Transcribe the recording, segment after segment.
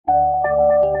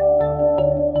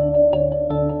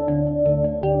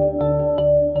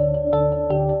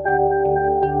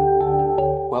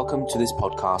to this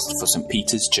podcast for St.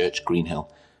 Peter's Church,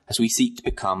 Greenhill, as we seek to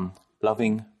become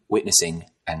loving, witnessing,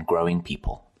 and growing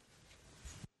people.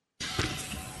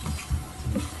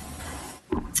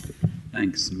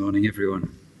 Thanks. Good morning,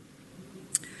 everyone.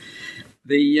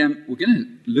 We're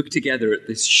going to look together at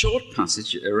this short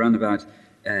passage, around about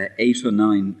 8 or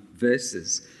 9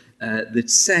 verses,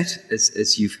 that's set,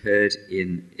 as you've heard,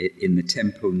 in the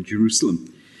temple in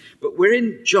Jerusalem. But we're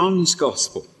in John's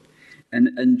Gospel.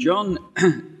 And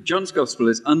John's Gospel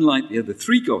is unlike the other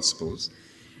 3 Gospels,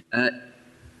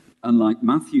 unlike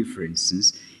Matthew, for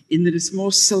instance, in that it's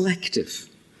more selective.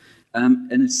 And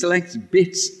it selects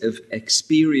bits of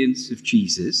experience of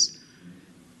Jesus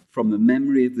from the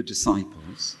memory of the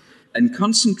disciples and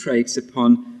concentrates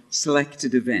upon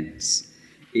selected events.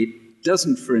 It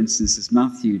doesn't, for instance, as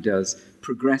Matthew does,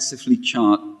 progressively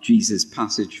chart Jesus'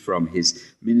 passage from his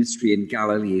ministry in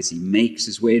Galilee as he makes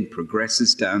his way and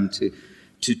progresses down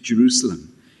to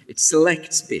Jerusalem. It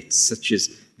selects bits, such as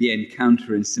the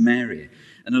encounter in Samaria.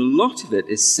 And a lot of it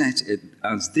is set,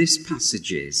 as this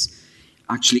passage is,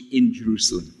 actually in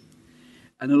Jerusalem.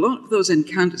 And a lot of those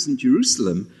encounters in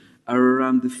Jerusalem are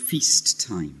around the feast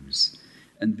times.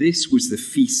 And this was the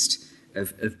feast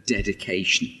of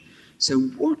dedication. So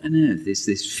what on earth is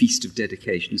this feast of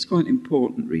dedication? It's quite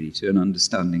important, really, to an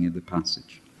understanding of the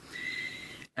passage.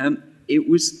 It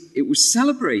was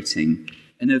celebrating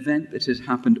an event that had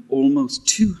happened almost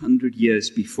 200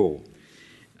 years before,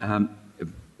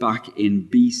 back in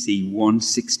BC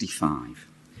 165.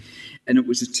 And it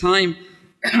was a time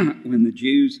when the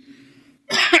Jews,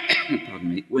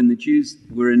 when the Jews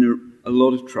were in a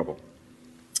lot of trouble.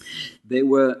 They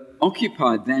were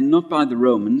occupied then not by the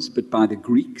Romans, but by the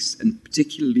Greeks, and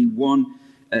particularly one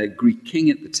Greek king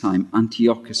at the time,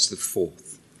 Antiochus IV.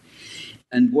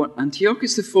 And what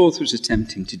Antiochus IV was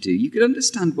attempting to do, you could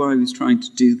understand why he was trying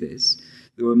to do this.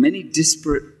 There were many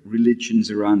disparate religions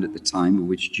around at the time, of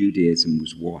which Judaism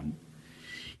was one.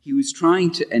 He was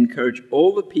trying to encourage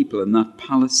all the people in that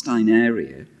Palestine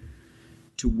area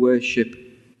to worship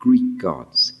Greek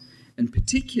gods, and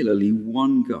particularly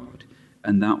one god,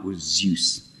 and that was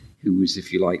Zeus, who was,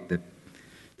 if you like,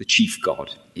 the chief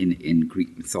god in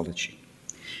Greek mythology.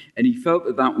 And he felt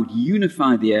that that would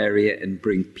unify the area and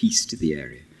bring peace to the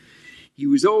area. He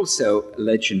was also,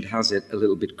 legend has it, a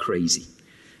little bit crazy,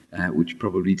 which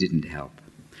probably didn't help.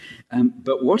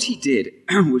 But what he did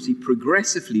was he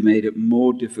progressively made it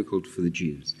more difficult for the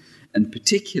Jews, and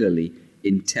particularly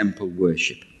in temple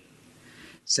worship.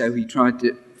 So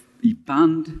he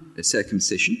banned a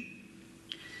circumcision.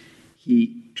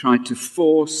 He tried to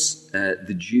force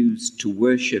the Jews to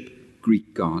worship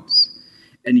Greek gods,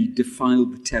 and he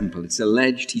defiled the temple. It's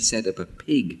alleged he set up a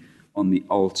pig on the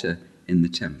altar in the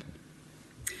temple.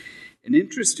 And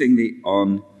interestingly,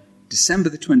 on December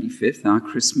the 25th, our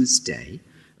Christmas Day,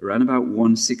 around about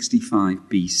 165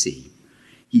 BC,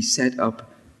 he set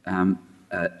up an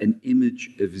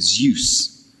image of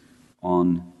Zeus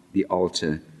on the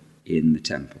altar in the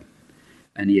temple.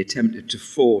 And he attempted to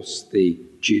force the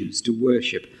Jews to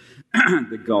worship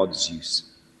the god Zeus.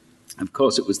 Of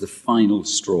course, it was the final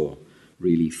straw,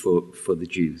 really, for the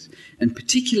Jews, and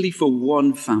particularly for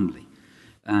one family.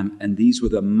 And these were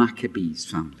the Maccabees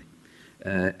family,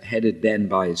 headed then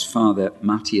by his father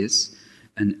Matthias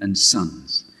and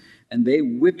sons. And they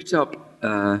whipped up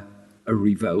a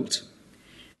revolt,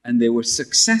 and they were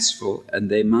successful, and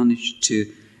they managed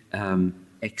to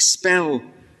expel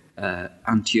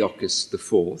Antiochus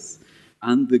IV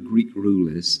and the Greek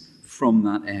rulers from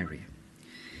that area.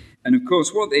 And of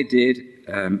course, what they did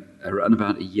around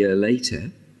about a year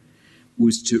later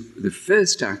was the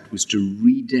first act was to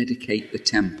rededicate the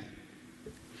temple.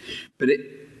 But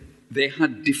they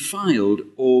had defiled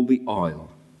all the oil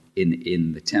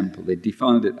in the temple. They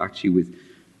defiled it actually with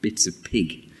bits of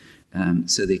pig,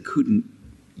 so they couldn't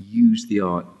use the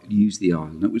oil.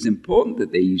 And it was important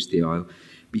that they used the oil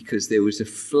because there was a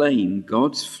flame,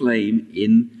 God's flame,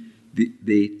 in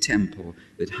the temple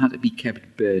that had to be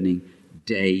kept burning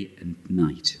day and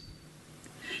night.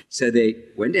 So they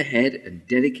went ahead and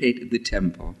dedicated the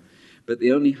temple, but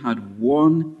they only had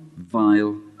one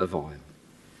vial of oil.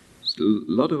 There's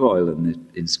a lot of oil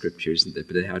in Scripture, isn't there?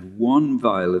 But they had one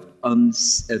vial of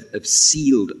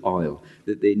sealed oil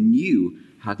that they knew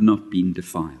had not been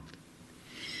defiled.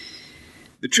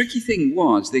 The tricky thing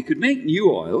was they could make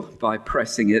new oil by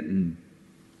pressing it and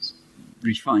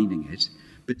refining it,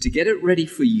 but to get it ready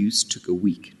for use took a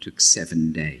week, took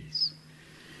 7 days.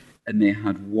 And they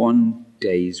had 1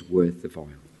 day's worth of oil.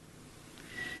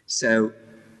 So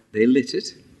they lit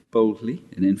it boldly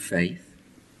and in faith,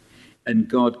 and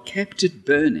God kept it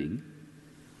burning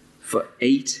for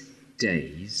 8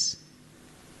 days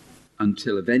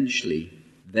until eventually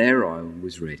their oil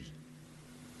was ready.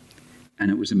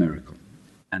 And it was a miracle.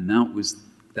 And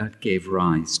that gave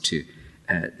rise to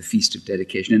the Feast of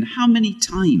Dedication. And how many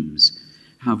times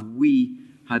have we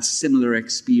had similar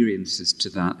experiences to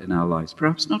that in our lives?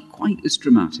 Perhaps not quite as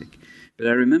dramatic, but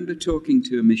I remember talking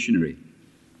to a missionary,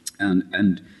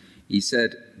 and he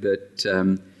said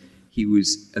that he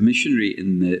was a missionary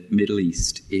in the Middle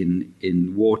East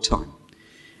in wartime,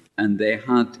 and they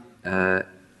had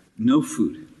no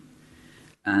food.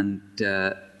 And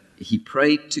he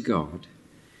prayed to God,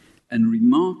 and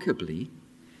remarkably,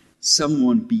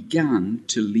 someone began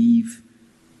to leave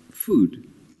food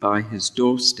by his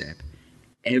doorstep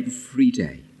every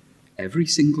day. Every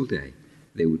single day,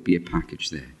 there would be a package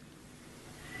there.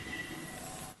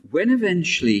 When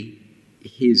eventually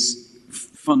his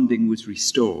funding was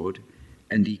restored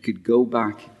and he could go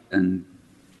back and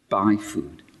buy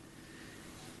food,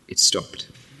 it stopped.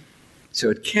 So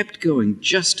it kept going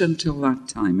just until that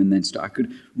time, and then I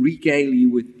could regale you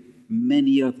with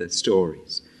many other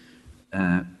stories,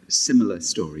 similar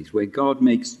stories, where God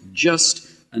makes just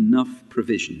enough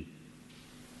provision.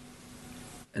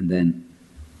 And then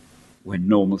when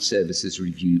normal services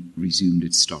resumed,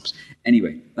 it stops.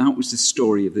 Anyway, that was the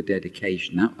story of the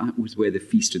dedication. That was where the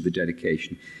Feast of the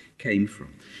Dedication came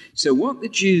from. So what the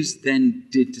Jews then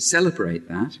did to celebrate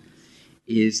that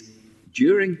is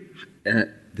during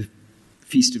the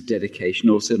Feast of Dedication,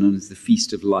 also known as the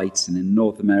Feast of Lights, and in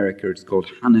North America it's called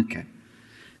Hanukkah,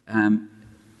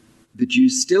 the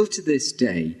Jews still to this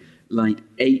day light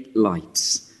 8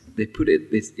 lights. They put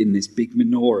it in this big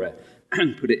menorah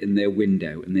and put it in their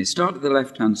window. And they start at the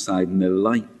left-hand side and they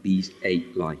light these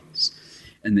 8 lights.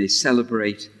 And they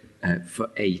celebrate for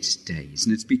 8 days.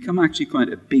 And it's become actually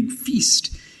quite a big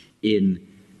feast,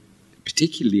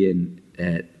 particularly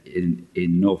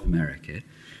in North America,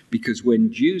 because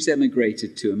when Jews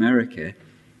emigrated to America,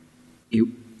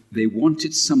 they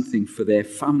wanted something for their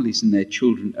families and their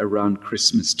children around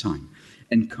Christmas time.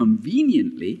 And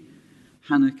conveniently,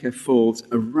 Hanukkah falls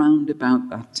around about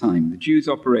that time. The Jews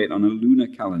operate on a lunar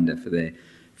calendar for their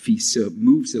feast, so it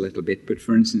moves a little bit. But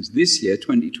for instance, this year,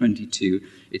 2022,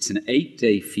 it's an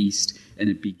 8-day feast, and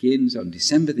it begins on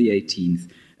December the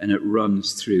 18th, and it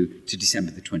runs through to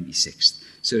December the 26th.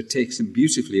 So it takes them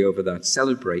beautifully over that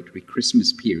celebratory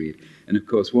Christmas period. And of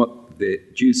course, what the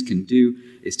Jews can do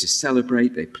is to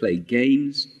celebrate. They play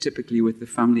games, typically with the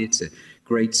family. It's a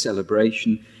great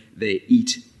celebration. They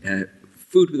eat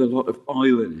food with a lot of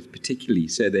oil in it, particularly.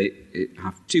 So they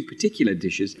have 2 particular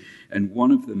dishes, and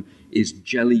one of them is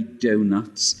jelly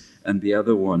donuts, and the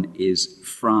other one is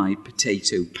fried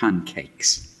potato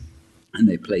pancakes. And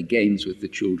they play games with the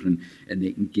children, and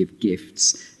they can give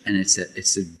gifts, and it's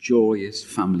a joyous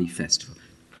family festival,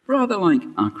 rather like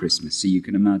our Christmas. So you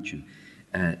can imagine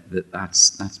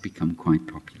that's become quite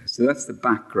popular. So that's the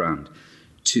background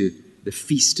to the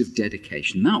Feast of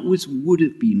Dedication. That would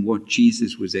have been what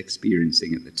Jesus was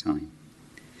experiencing at the time.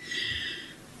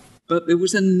 But there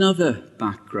was another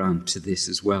background to this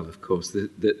as well, of course.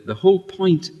 The whole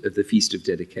point of the Feast of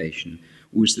Dedication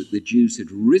was that the Jews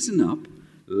had risen up,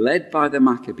 led by the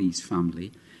Maccabees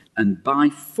family, and by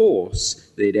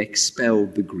force they'd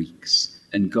expelled the Greeks.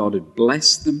 And God had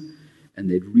blessed them, and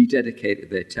they'd rededicated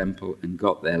their temple and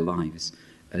got their lives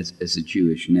as a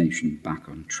Jewish nation back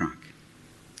on track.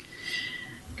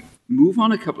 Move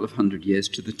on a couple of hundred years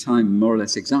to the time, more or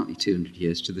less exactly 200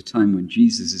 years, to the time when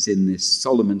Jesus is in this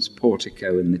Solomon's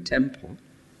portico in the temple.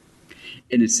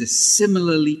 And it's a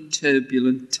similarly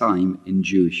turbulent time in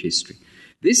Jewish history.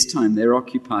 This time they're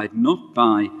occupied not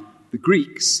by the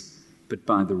Greeks, but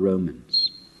by the Romans.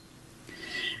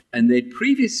 And they'd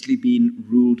previously been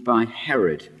ruled by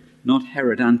Herod, not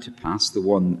Herod Antipas, the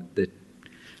one that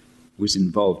was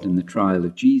involved in the trial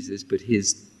of Jesus, but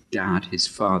his dad, his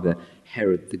father,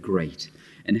 Herod the Great.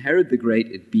 And Herod the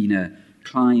Great had been a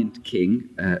client king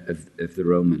of the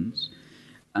Romans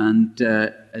and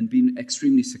been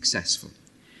extremely successful.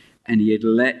 And he'd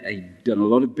done a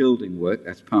lot of building work.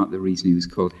 That's part of the reason he was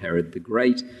called Herod the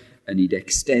Great. And he'd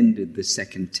extended the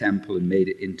second temple and made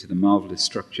it into the marvelous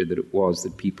structure that it was,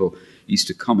 that people used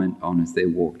to comment on as they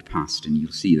walked past. And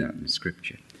you'll see that in the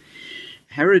scripture.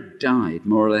 Herod died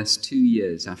more or less 2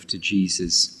 years after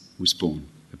Jesus was born,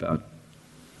 about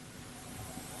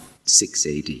 6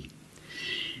 AD.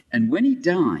 And when he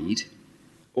died,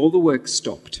 all the work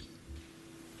stopped.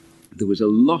 There was a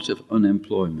lot of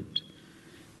unemployment.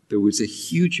 There was a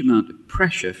huge amount of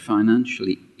pressure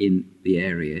financially in the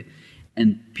area,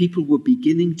 and people were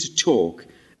beginning to talk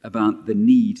about the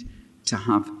need to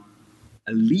have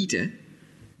a leader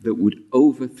that would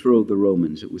overthrow the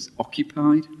Romans. It was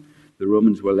occupied. The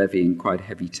Romans were levying quite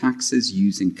heavy taxes,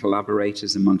 using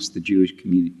collaborators amongst the Jewish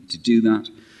community to do that.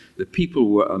 The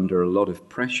people were under a lot of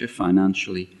pressure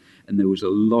financially, and there was a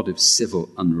lot of civil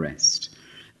unrest.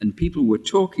 And people were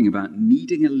talking about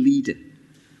needing a leader,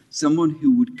 someone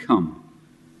who would come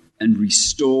and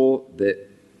restore the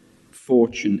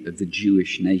fortune of the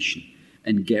Jewish nation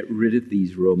and get rid of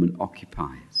these Roman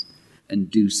occupiers,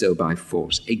 and do so by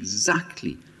force,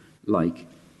 exactly like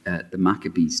the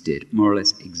Maccabees did, more or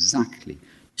less exactly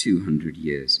 200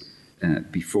 years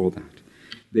before that.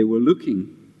 They were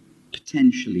looking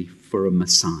potentially for a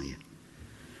Messiah.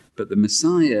 But the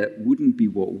Messiah wouldn't be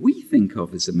what we think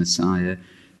of as a Messiah.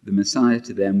 The Messiah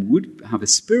to them would have a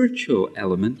spiritual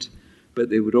element, but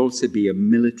there would also be a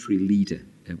military leader,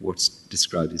 what's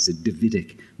described as a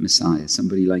Davidic Messiah,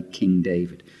 somebody like King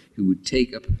David, who would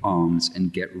take up arms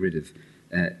and get rid of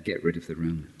the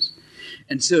Romans.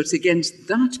 And so it's against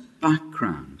that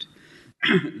background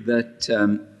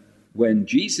that when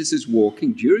Jesus is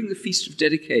walking during the Feast of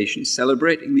Dedication,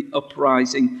 celebrating the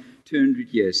uprising 200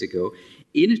 years ago,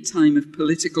 in a time of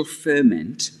political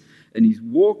ferment, and he's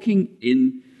walking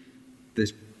in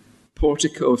the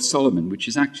Portico of Solomon, which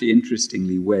is actually,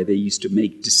 interestingly, where they used to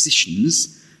make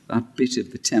decisions. That bit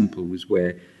of the temple was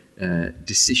where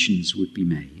decisions would be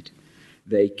made.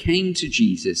 They came to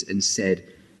Jesus and said,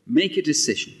 make a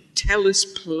decision. Tell us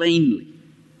plainly,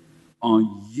 are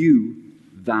you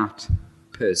that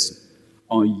person?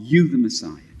 Are you the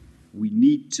Messiah? We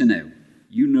need to know.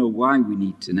 You know why we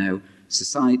need to know.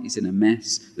 Society's in a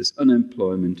mess. There's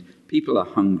unemployment. People are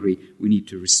hungry. We need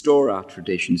to restore our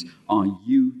traditions. Are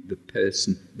you the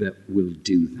person that will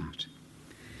do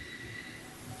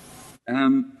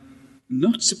that?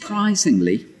 Not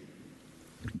surprisingly,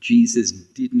 Jesus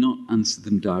did not answer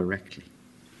them directly,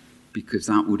 because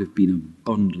that would have been a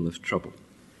bundle of trouble.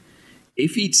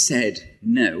 If he'd said,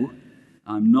 no,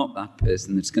 I'm not that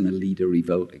person that's going to lead a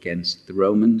revolt against the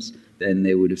Romans, then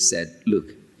they would have said,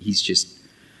 look, he's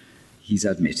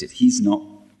admitted he's not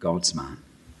God's man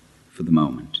for the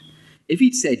moment. If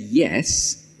he'd said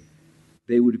yes,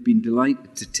 they would have been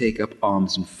delighted to take up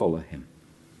arms and follow him.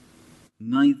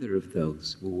 Neither of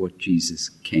those were what Jesus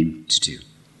came to do.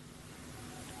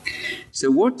 So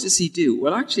what does he do?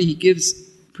 Well, actually, he gives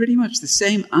pretty much the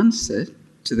same answer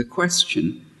to the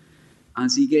question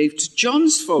as he gave to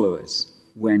John's followers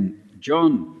when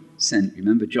John sent,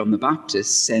 remember, John the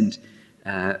Baptist sent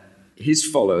his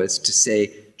followers to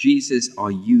say, Jesus,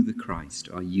 are you the Christ?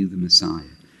 Are you the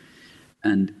Messiah?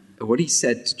 And what he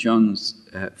said to John's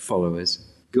followers,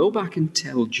 go back and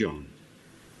tell John,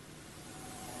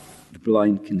 the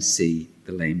blind can see,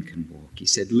 the lame can walk. He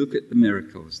said, look at the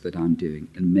miracles that I'm doing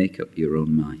and make up your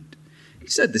own mind. He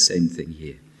said the same thing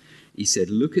here. He said,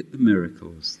 look at the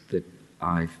miracles that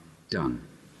I've done.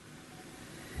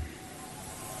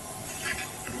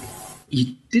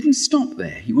 He didn't stop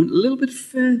there. He went a little bit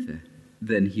further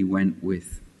than he went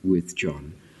with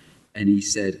John. And he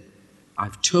said,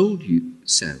 I've told you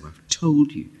so. I've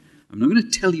told you. I'm not going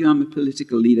to tell you I'm a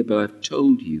political leader, but I've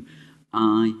told you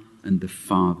I and the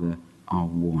Father are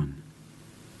one.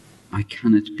 I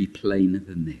cannot be plainer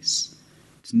than this.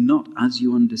 It's not as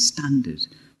you understand it,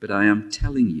 but I am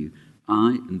telling you,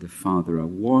 I and the Father are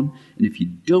one. And if you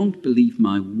don't believe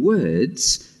my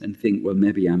words and think, well,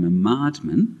 maybe I'm a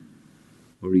madman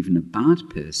or even a bad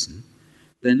person,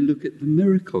 then look at the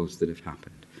miracles that have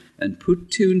happened and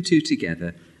put two and two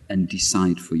together and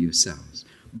decide for yourselves.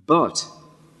 But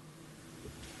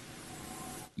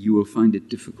you will find it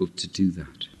difficult to do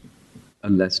that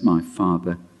unless my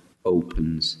Father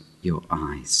opens your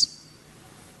eyes.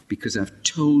 Because I've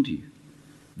told you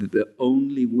that the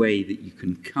only way that you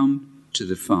can come to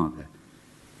the Father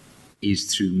is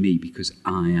through me, because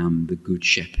I am the Good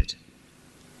Shepherd.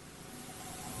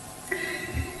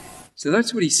 So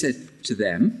that's what he said to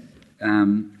them.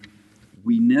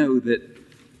 We know that,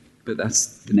 but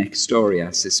that's the next story,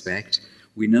 I suspect.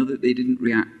 We know that they didn't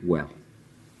react well.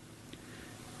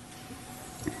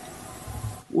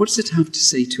 What does it have to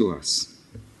say to us?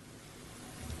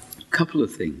 A couple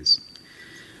of things.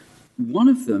 One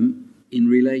of them in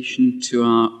relation to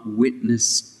our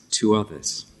witness to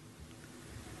others.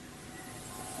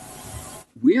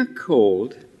 We are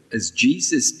called, as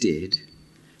Jesus did,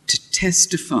 to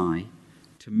testify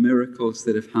to miracles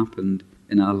that have happened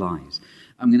in our lives.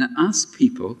 I'm going to ask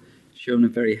people, Shona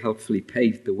very helpfully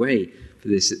paved the way for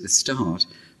this at the start,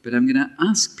 but I'm going to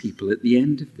ask people at the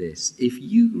end of this, if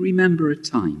you remember a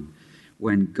time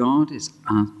when God has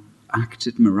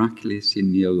acted miraculously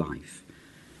in your life,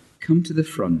 come to the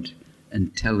front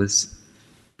and tell us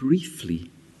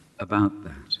briefly about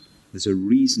that. There's a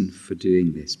reason for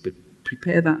doing this, but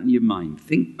prepare that in your mind.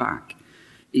 Think back.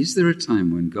 is there a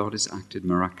time when God has acted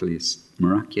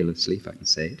miraculously, if I can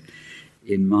say it,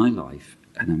 in my life?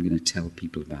 And I'm going to tell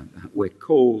people about that. We're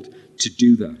called to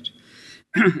do that.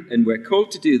 And we're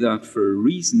called to do that for a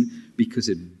reason, because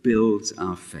it builds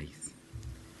our faith.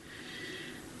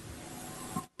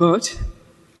 But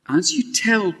as you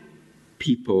tell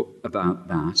people about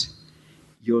that,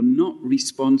 you're not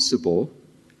responsible,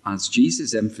 as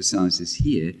Jesus emphasizes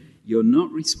here, you're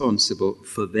not responsible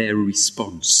for their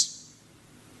response.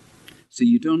 So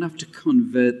you don't have to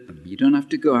convert them. You don't have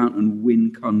to go out and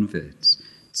win converts.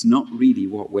 It's not really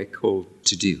what we're called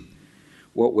to do.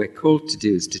 What we're called to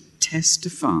do is to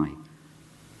testify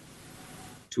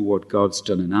to what God's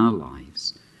done in our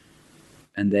lives.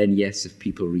 And then, yes, if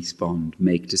people respond,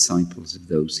 make disciples of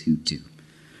those who do.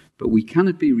 But we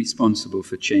cannot be responsible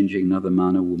for changing another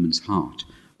man or woman's heart.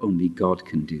 Only God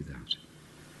can do that.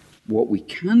 What we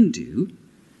can do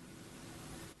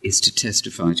is to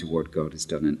testify to what God has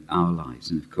done in our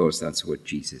lives. And of course, that's what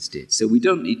Jesus did. So we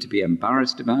don't need to be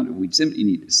embarrassed about it. We simply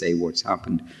need to say what's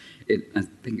happened. I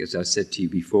think, as I said to you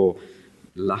before,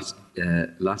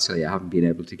 lastly, I haven't been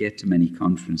able to get to many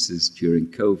conferences during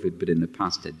COVID, but in the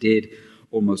past I did.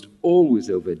 Almost always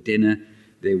over dinner,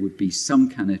 there would be some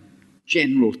kind of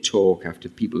general talk after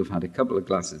people have had a couple of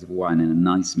glasses of wine and a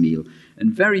nice meal.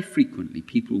 And very frequently,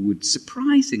 people would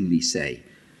surprisingly say,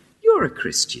 "You're a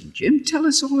Christian, Jim. Tell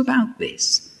us all about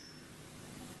this."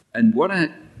 And what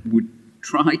I would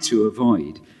try to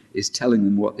avoid is telling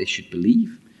them what they should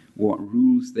believe, what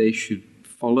rules they should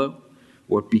follow,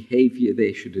 what behavior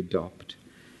they should adopt,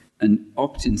 and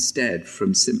opt instead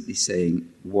from simply saying,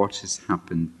 "What has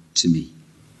happened to me?"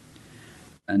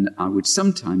 And I would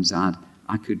sometimes add,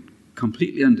 "I could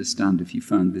completely understand if you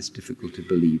found this difficult to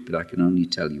believe, but I can only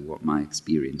tell you what my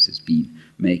experience has been.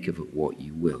 Make of it what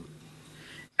you will."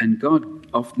 And God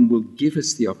often will give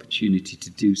us the opportunity to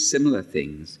do similar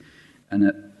things.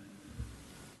 And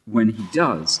when he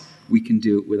does, we can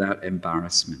do it without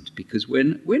embarrassment, because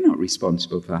we're not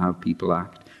responsible for how people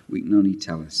act. We can only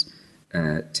tell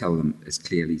them as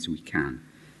clearly as we can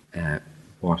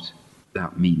what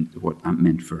that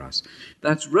meant for us.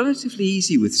 That's relatively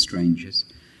easy with strangers.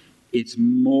 It's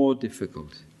more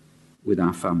difficult with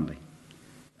our family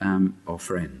or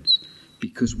friends,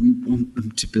 because we want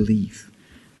them to believe.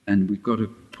 And we've got to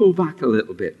pull back a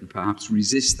little bit and perhaps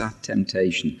resist that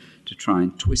temptation to try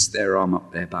and twist their arm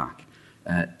up their back,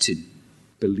 to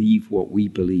believe what we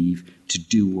believe, to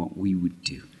do what we would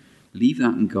do. Leave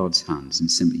that in God's hands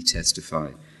and simply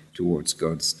testify to what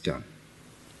God's done.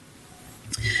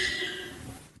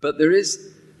 But there is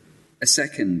a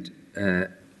second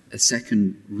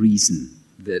reason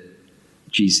that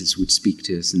Jesus would speak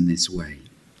to us in this way.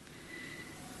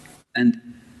 And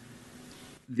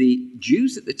the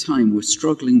Jews at the time were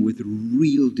struggling with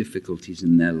real difficulties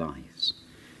in their lives.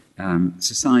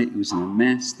 Society was in a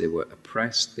mess. They were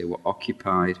oppressed. They were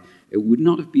occupied. It would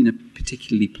not have been a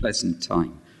particularly pleasant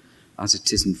time, as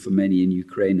it isn't for many in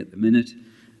Ukraine at the minute,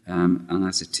 and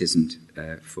as it isn't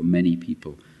for many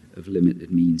people of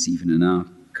limited means, even in our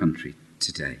country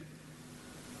today.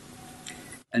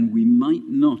 And we might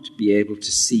not be able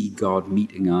to see God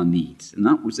meeting our needs. And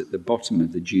that was at the bottom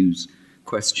of the Jews'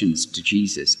 questions to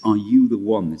Jesus. Are you the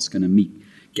one that's going to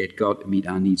get God to meet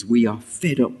our needs? We are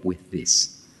fed up with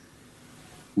this.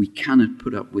 We cannot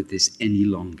put up with this any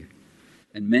longer.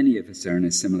 And many of us are in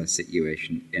a similar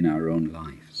situation in our own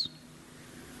lives.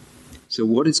 So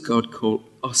what does God call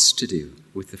us to do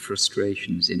with the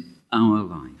frustrations in our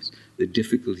lives, the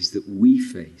difficulties that we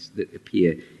face that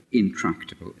appear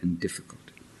intractable and difficult?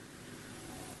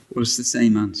 Well, it's the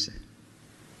same answer.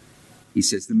 He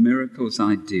says, "The miracles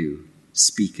I do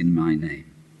speak in my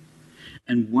name."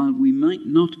 And while we might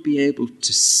not be able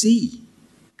to see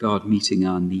God meeting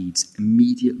our needs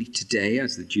immediately today,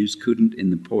 as the Jews couldn't in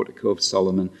the portico of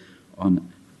Solomon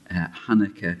on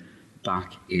Hanukkah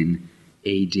back in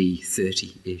AD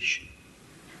 30-ish,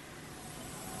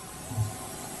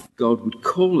 God would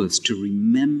call us to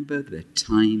remember the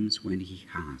times when he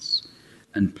has,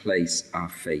 and place our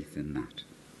faith in that.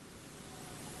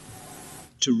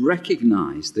 To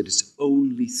recognize that it's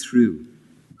only through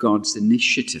God's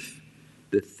initiative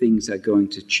that things are going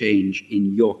to change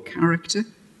in your character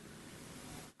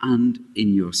and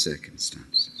in your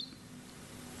circumstances.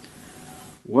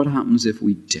 What happens if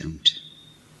we don't?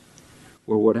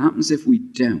 Well, what happens if we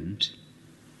don't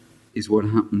is what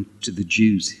happened to the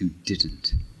Jews who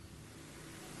didn't.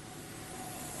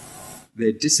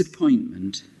 Their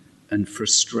disappointment and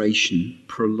frustration,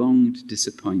 prolonged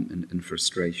disappointment and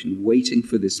frustration, waiting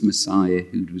for this Messiah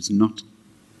who was not,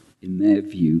 in their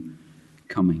view,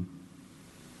 coming,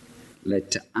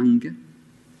 led to anger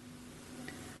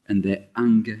and their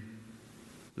anger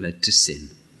led to sin.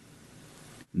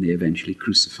 And they eventually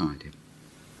crucified him,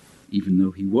 even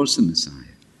though he was the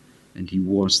Messiah and he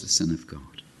was the Son of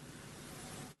God.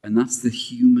 And that's the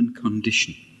human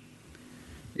condition.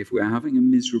 If we're having a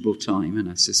miserable time,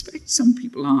 and I suspect some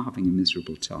people are having a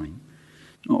miserable time,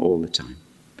 not all the time,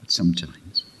 but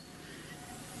sometimes,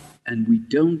 and we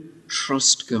don't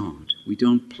trust God, we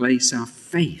don't place our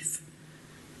faith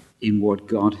in what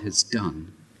God has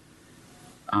done,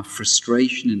 our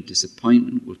frustration and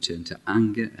disappointment will turn to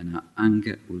anger, and our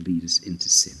anger will lead us into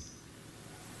sin.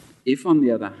 If, on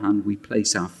the other hand, we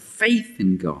place our faith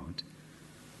in God,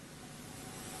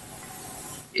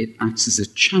 it acts as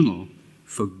a channel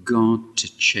for God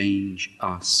to change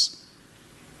us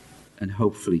and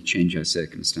hopefully change our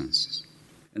circumstances.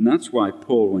 And that's why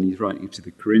Paul, when he's writing to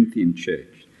the Corinthian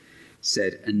church,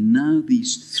 said, "And now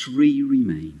these three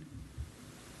remain,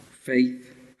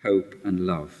 faith, hope, and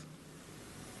love.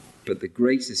 But the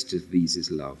greatest of these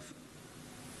is love."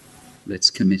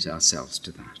 Let's commit ourselves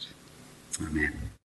to that. Amen.